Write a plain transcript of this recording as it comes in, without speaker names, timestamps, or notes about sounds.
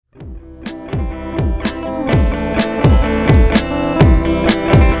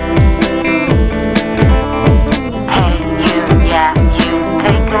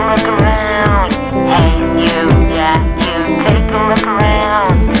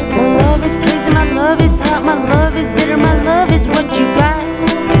is bitter, my love is what you got.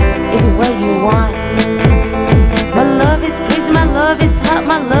 Is it what you want? My love is crazy, my love is hot,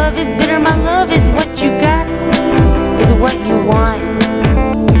 my love is bitter, my love is what you got. Is it what you want?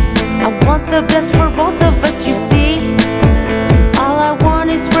 I want the best for both of us, you see. All I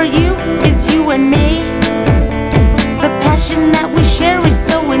want is for you, is you and me. The passion that we share is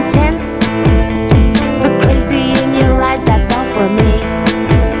so intense. The crazy in your eyes, that's all for me.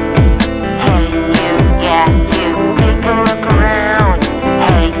 Hey you, yeah you, take a look around.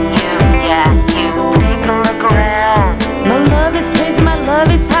 Hey you, yeah you, take a look around. My love is crazy, my love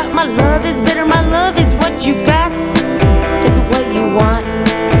is hot, my love is bitter, my love is what you got. Is it what you want?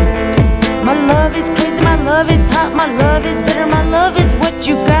 My love is crazy, my love is hot, my love is bitter, my love is what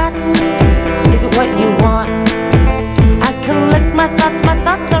you got. Is it what you want? I collect my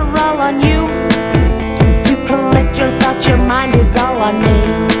thoughts are all on you. You collect your thoughts, your mind is all on me.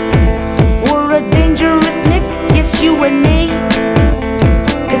 We're a dangerous mix, yes you and me.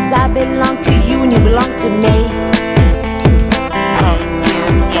 'Cause I belong to you and you belong to me. Hey you,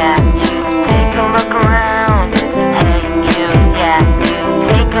 yeah you, take a look around. Hey you, yeah you,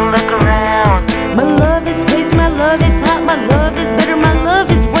 take a look around. My love is crazy, my love is hot, my love is bitter, my love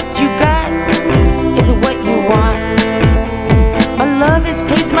is what you got. Is it what you want? My love is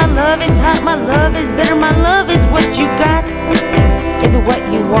crazy, my love is hot, my love is bitter, my love is what you got. Is it what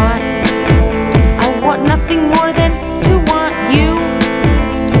you want? I want nothing more than to want you.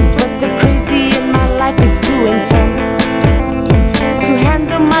 But the crazy in my life is too intense. To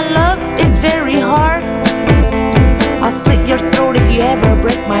handle my love is very hard. I'll slit your throat if you ever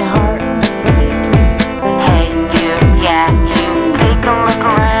break my heart. Hey you, yeah you, take a look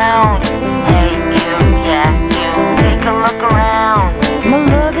around. Hey you, yeah you, take a look around. My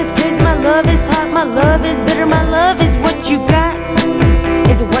love is crazy, my love is hot, my love is bitter, my love is what you got.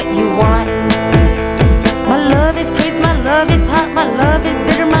 Is it what you want? My love is crazy, my love is hot, my love is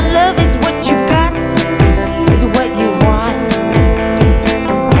bitter, my love is what you got. Is it what you want?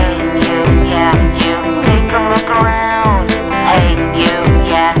 Hey you, yeah you, take a look around. Hey you,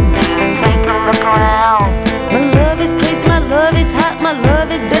 yeah you, take a look around. My love is crazy, my love is hot, my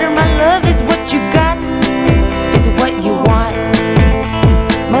love is bitter, my love is what you got. Is it what you want?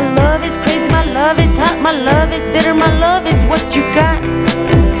 My love is crazy, my love is hot, my love is bitter, my love is what you got.